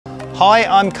Hi,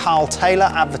 I'm Carl Taylor,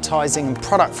 advertising and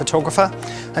product photographer,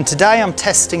 and today I'm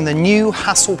testing the new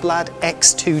Hasselblad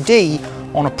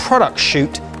X2D on a product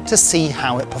shoot to see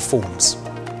how it performs.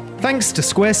 Thanks to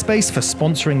Squarespace for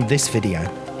sponsoring this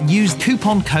video. Use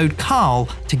coupon code CARL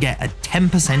to get a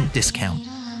 10% discount.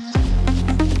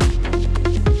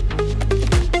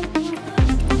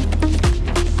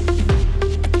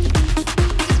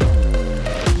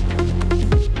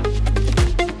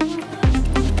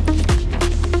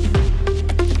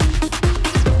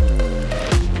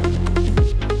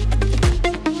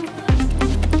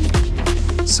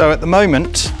 So at the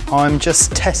moment, I'm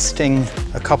just testing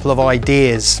a couple of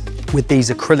ideas with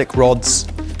these acrylic rods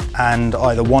and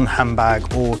either one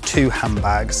handbag or two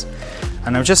handbags.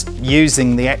 And I'm just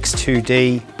using the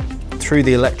X2D through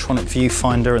the electronic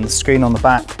viewfinder and the screen on the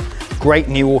back. Great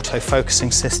new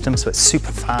auto-focusing system, so it's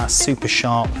super fast, super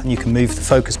sharp, and you can move the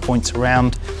focus points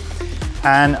around.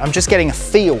 And I'm just getting a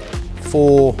feel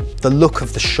for the look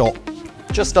of the shot,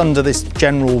 just under this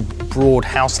general broad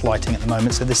house lighting at the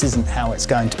moment, so this isn't how it's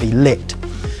going to be lit.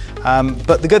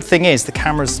 But the good thing is the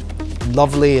camera's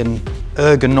lovely and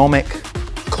ergonomic,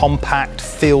 compact,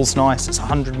 feels nice. It's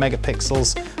 100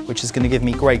 megapixels, which is going to give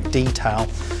me great detail.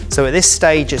 So at this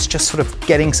stage, it's just sort of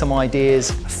getting some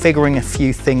ideas, figuring a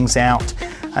few things out,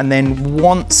 and then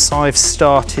once I've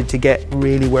started to get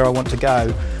really where I want to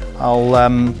go,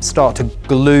 I'll start to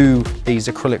glue these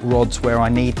acrylic rods where I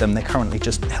need them. They're currently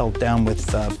just held down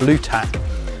with blue tack.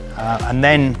 And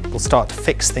then we'll start to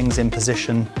fix things in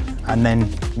position and then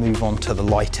move on to the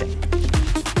lighting.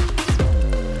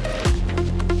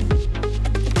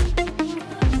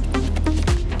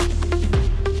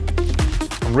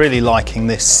 I'm really liking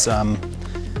this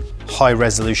high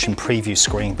resolution preview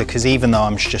screen because even though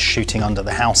I'm just shooting under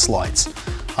the house lights,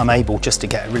 I'm able just to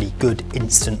get a really good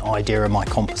instant idea of my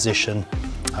composition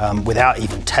without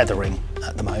even tethering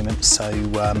at the moment. So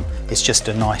it's just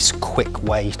a nice quick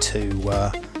way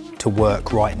to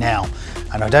work right now.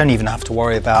 And I don't even have to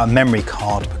worry about a memory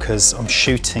card because I'm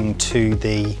shooting to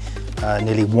the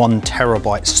nearly 1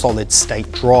 terabyte solid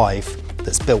state drive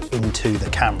that's built into the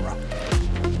camera.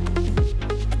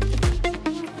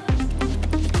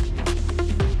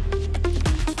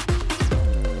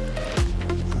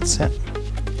 That's it.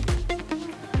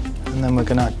 And then we're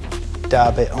going to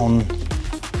dab it on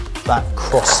that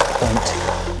cross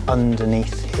point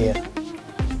underneath here.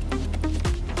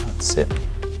 That's it.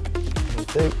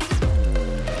 That'll do.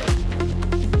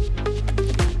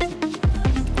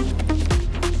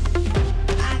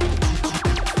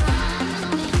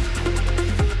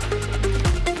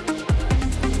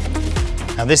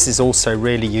 Now this is also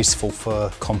really useful for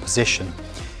composition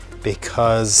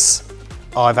because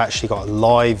I've actually got a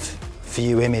live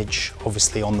view image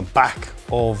obviously on the back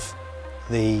of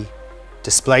the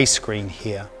display screen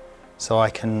here, so I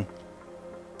can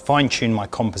fine-tune my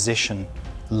composition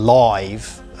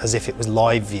live as if it was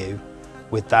live view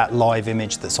with that live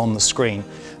image that's on the screen.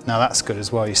 Now that's good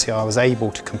as well. You see, I was able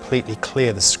to completely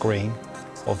clear the screen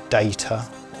of data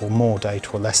or more data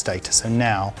or less data, so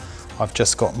now I've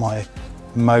just got my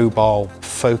mobile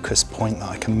focus point that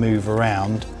I can move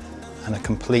around and a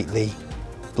completely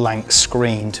blank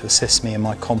screen to assist me in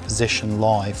my composition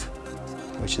live,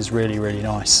 which is really, really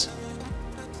nice.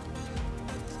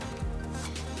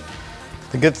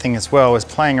 The good thing as well is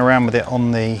playing around with it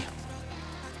on the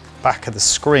back of the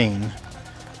screen,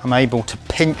 I'm able to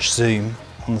pinch zoom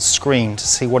on the screen to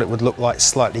see what it would look like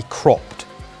slightly cropped.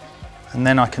 And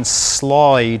then I can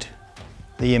slide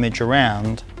the image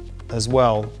around as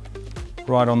well,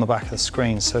 right on the back of the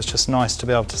screen. So it's just nice to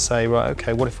be able to say, right,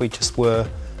 okay, what if we just were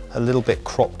a little bit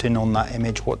cropped in on that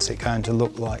image? What's it going to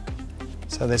look like?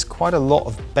 So there's quite a lot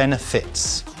of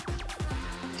benefits,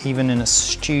 even in a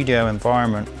studio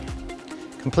environment.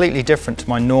 Completely different to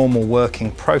my normal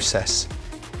working process,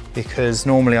 because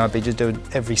normally I'd be just doing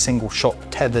every single shot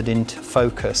tethered into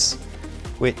focus,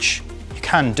 which you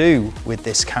can do with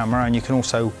this camera, and you can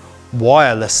also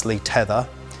wirelessly tether.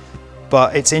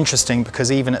 But it's interesting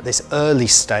because even at this early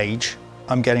stage,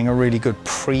 I'm getting a really good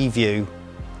preview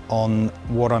on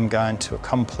what I'm going to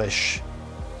accomplish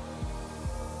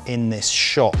in this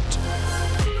shot.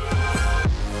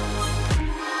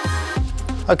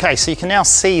 Okay, so you can now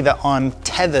see that I'm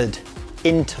tethered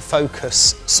into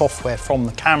Phocus software from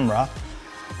the camera.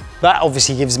 That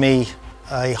obviously gives me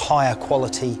a higher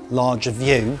quality, larger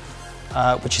view,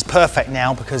 which is perfect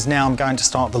now because now I'm going to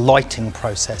start the lighting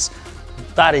process.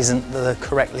 That isn't the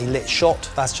correctly lit shot,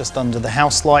 that's just under the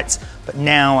house lights, but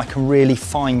now I can really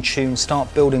fine tune,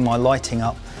 start building my lighting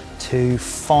up to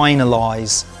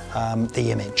finalize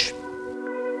the image.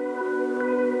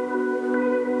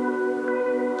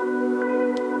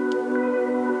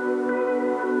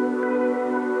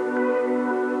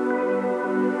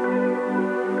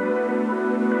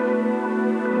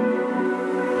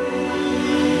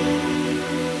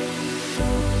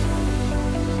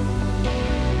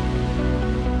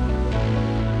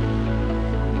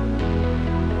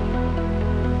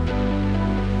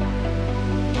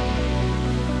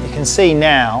 can see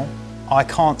now, I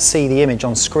can't see the image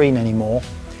on screen anymore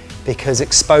because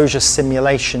exposure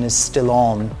simulation is still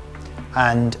on,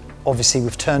 and obviously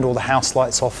we've turned all the house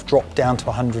lights off, dropped down to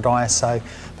 100 ISO,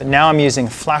 but now I'm using a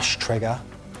flash trigger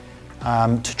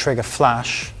to trigger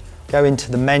flash. Go into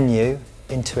the menu,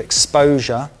 into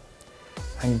exposure,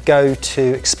 and go to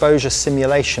exposure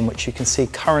simulation, which you can see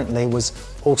currently was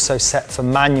also set for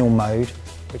manual mode,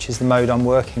 which is the mode I'm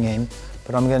working in,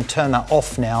 but I'm going to turn that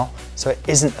off now so it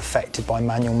isn't affected by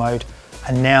manual mode,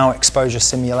 and now exposure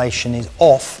simulation is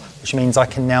off, which means I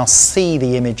can now see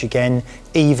the image again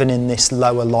even in this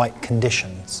lower light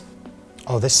conditions.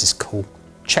 Oh, this is cool.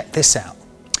 Check this out.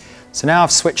 So now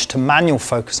I've switched to manual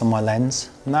focus on my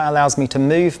lens, and that allows me to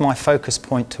move my focus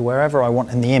point to wherever I want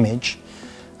in the image,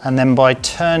 and then by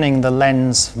turning the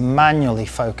lens manually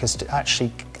focused, it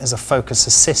actually has a focus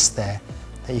assist there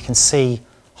that you can see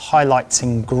highlights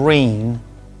in green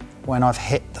when I've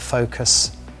hit the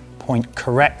focus point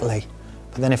correctly.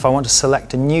 But then if I want to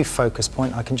select a new focus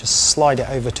point, I can just slide it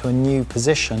over to a new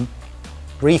position,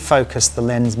 refocus the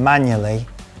lens manually,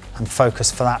 and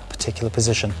focus for that particular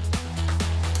position.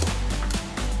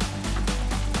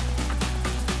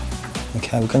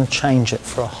 Okay, we're going to change it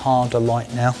for a harder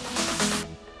light now.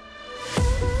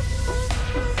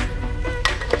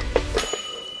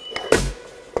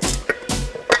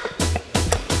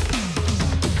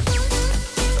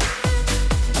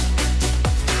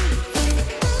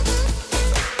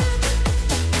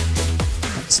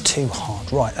 That's too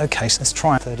hard. Right, okay, so let's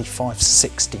try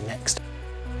 3560 next.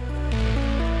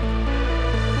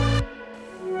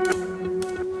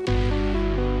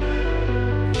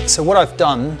 So what I've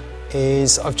done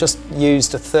is I've just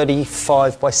used a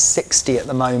 35 by 60 at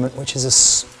the moment, which is a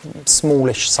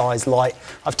smallish size light.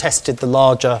 I've tested the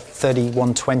larger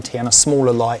 3120 and a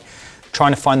smaller light,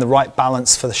 trying to find the right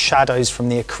balance for the shadows from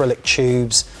the acrylic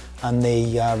tubes and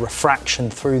the refraction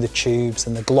through the tubes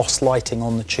and the gloss lighting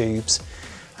on the tubes.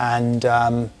 And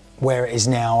where it is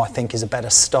now, I think, is a better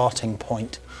starting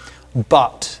point.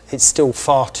 But it's still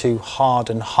far too hard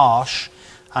and harsh,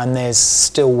 and there's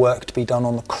still work to be done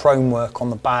on the chrome work on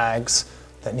the bags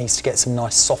that needs to get some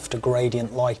nice softer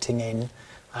gradient lighting in,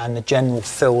 and the general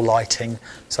fill lighting.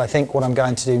 So I think what I'm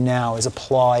going to do now is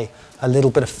apply a little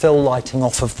bit of fill lighting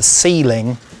off of the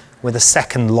ceiling with a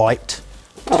second light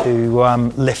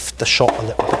to lift the shot a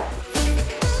little bit.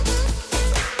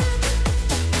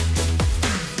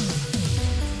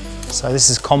 So this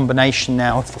is a combination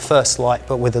now of the first light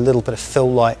but with a little bit of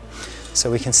fill light.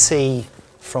 So we can see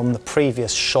from the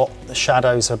previous shot, the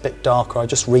shadows are a bit darker. I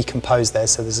just recomposed there,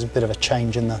 so there's a bit of a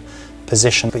change in the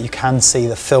position, but you can see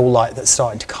the fill light that's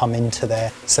starting to come into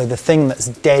there. So the thing that's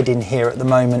dead in here at the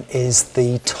moment is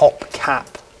the top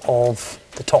cap of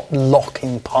the top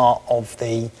locking part of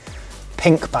the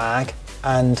pink bag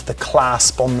and the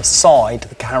clasp on the side,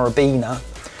 the carabiner,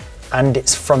 and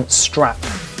its front strap.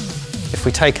 If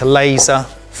we take a laser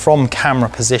from camera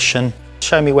position,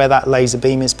 show me where that laser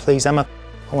beam is, please, Emma.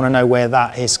 I want to know where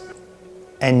that is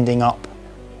ending up.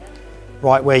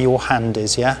 Right where your hand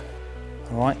is, yeah?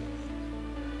 All right.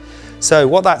 So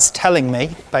what that's telling me,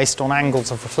 based on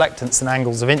angles of reflectance and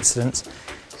angles of incidence,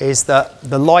 is that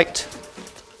the light,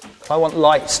 if I want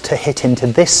light to hit into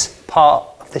this part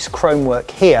of this chrome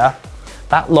work here,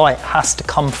 that light has to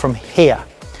come from here.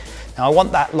 Now I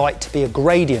want that light to be a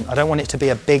gradient. I don't want it to be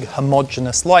a big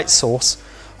homogeneous light source.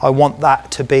 I want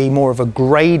that to be more of a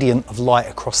gradient of light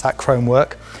across that chrome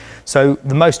work. So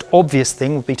the most obvious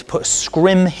thing would be to put a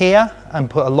scrim here and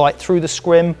put a light through the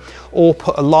scrim, or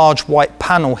put a large white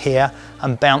panel here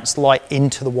and bounce light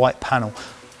into the white panel.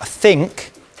 I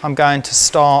think I'm going to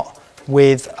start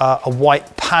with a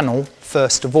white panel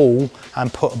first of all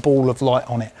and put a ball of light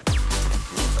on it.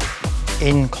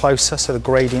 In closer so the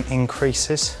gradient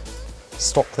increases.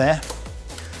 Stop there.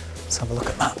 Let's have a look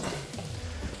at that.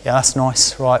 Yeah, that's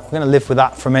nice. Right, we're going to live with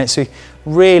that for a minute. So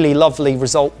really lovely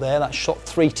result there. That's shot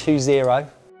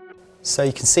 320. So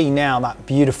you can see now that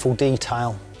beautiful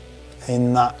detail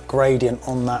in that gradient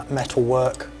on that metal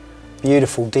work.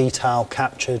 Beautiful detail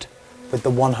captured with the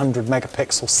 100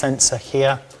 megapixel sensor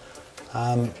here.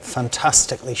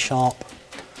 Fantastically sharp.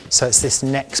 So it's this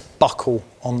next buckle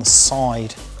on the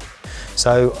side.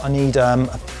 So I need a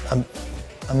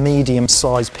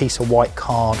medium-sized piece of white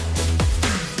card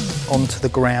onto the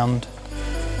ground.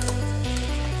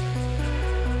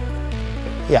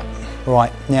 Yeah,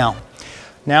 right,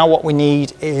 now what we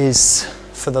need is,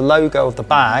 for the logo of the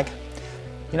bag,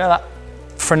 you know that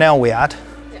Fresnel we had?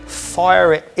 Yeah.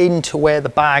 Fire it into where the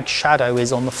bag shadow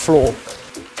is on the floor.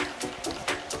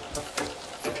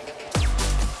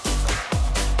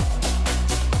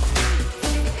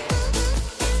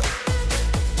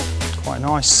 Quite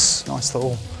nice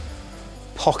little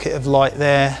pocket of light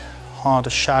there, harder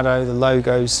shadow, the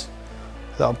logos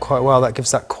lit up quite well. That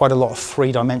gives that quite a lot of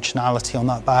three-dimensionality on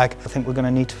that bag. I think we're going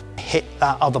to need to hit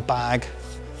that other bag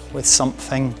with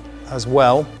something as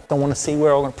well. I want to see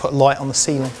where I'm going to put light on the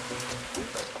ceiling.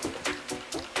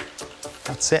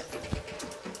 That's it.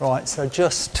 Right, so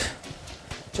just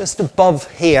above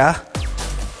here.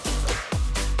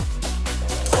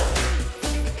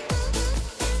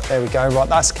 There we go, right,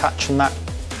 that's catching that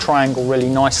triangle really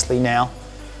nicely now.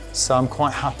 So I'm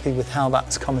quite happy with how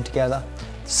that's coming together.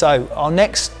 So our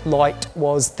next light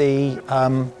was the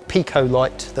Pico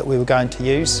light that we were going to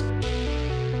use.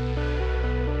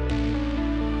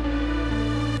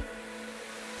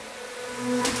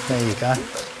 There you go.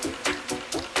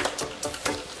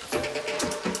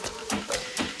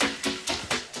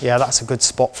 Yeah, that's a good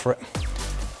spot for it.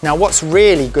 Now, what's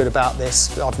really good about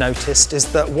this, I've noticed,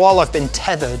 is that while I've been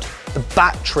tethered, the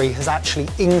battery has actually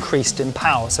increased in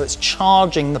power. So it's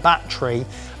charging the battery,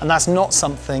 and that's not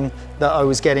something that I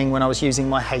was getting when I was using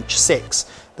my H6.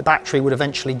 The battery would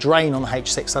eventually drain on the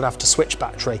H6, I'd have to switch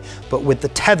battery. But with the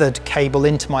tethered cable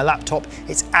into my laptop,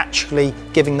 it's actually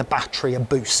giving the battery a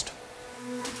boost.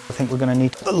 I think we're going to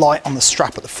need the light on the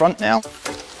strap at the front now.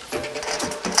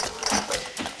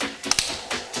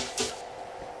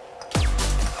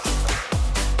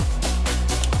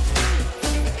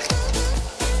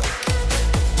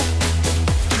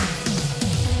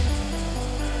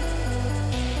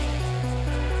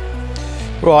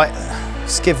 Right,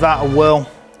 let's give that a whirl.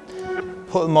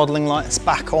 Put the modelling lights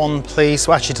back on, please.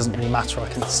 Well, actually, it doesn't really matter. I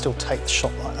can still take the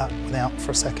shot like that without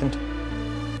for a second.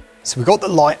 So we've got the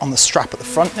light on the strap at the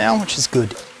front now, which is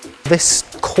good. This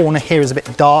corner here is a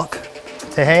bit dark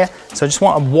to here, so I just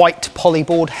want a white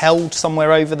polyboard held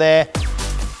somewhere over there.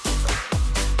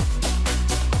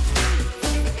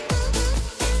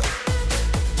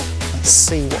 Let's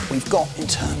see what we've got in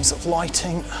terms of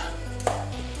lighting.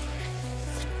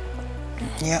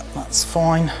 Yeah, that's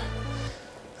fine.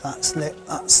 That's lit,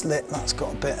 that's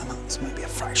got a bit, and that's maybe a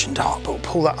fraction dark, but we'll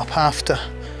pull that up after.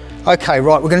 Okay,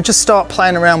 right, we're going to just start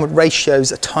playing around with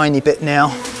ratios a tiny bit now.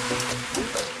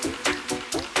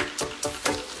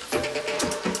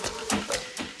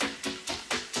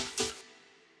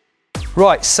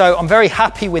 Right, so I'm very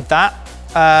happy with that,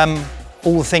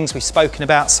 all the things we've spoken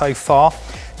about so far.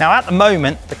 Now at the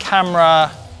moment, the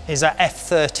camera is at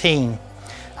f13.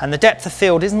 And the depth of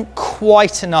field isn't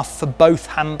quite enough for both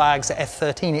handbags at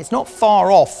f13. It's not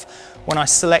far off when I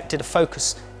selected a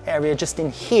focus area just in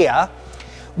here,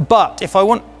 but if I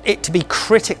want it to be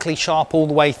critically sharp all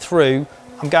the way through,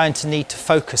 I'm going to need to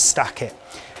focus stack it.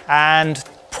 And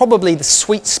probably the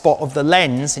sweet spot of the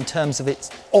lens in terms of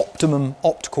its optimum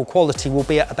optical quality will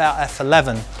be at about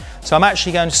f11. So I'm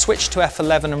actually going to switch to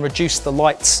f11 and reduce the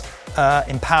lights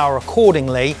in power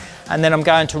accordingly. And then I'm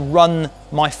going to run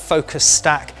my focus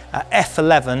stack at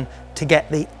f11 to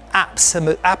get the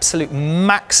absolute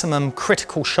maximum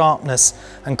critical sharpness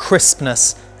and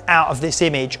crispness out of this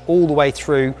image all the way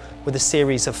through with a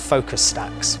series of focus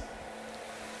stacks.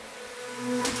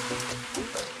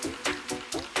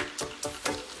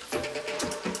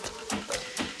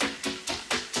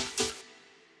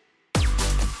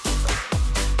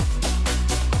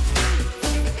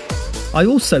 I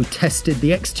also tested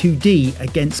the X2D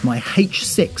against my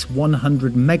H6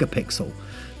 100 megapixel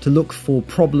to look for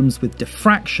problems with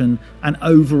diffraction and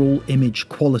overall image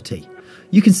quality.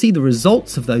 You can see the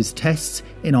results of those tests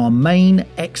in our main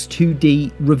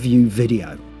X2D review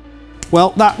video.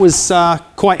 Well, that was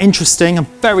quite interesting. I'm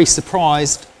very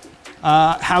surprised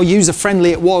how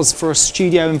user-friendly it was for a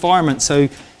studio environment. So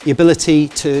the ability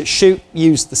to shoot,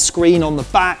 use the screen on the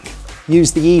back,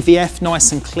 use the EVF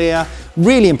nice and clear.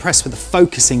 Really impressed with the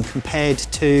focusing compared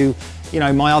to,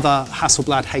 my other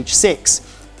Hasselblad H6.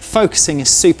 The focusing is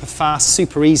super fast,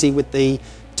 super easy with the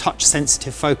touch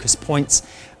sensitive focus points.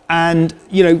 And,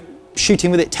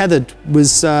 shooting with it tethered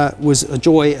was a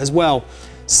joy as well.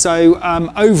 So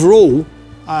overall,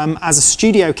 as a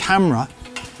studio camera,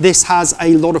 this has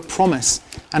a lot of promise.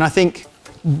 And I think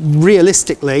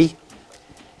realistically,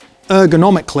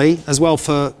 ergonomically, as well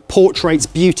for portraits,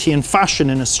 beauty and fashion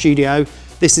in a studio,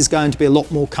 this is going to be a lot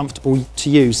more comfortable to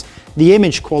use. The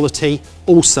image quality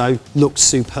also looks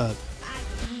superb.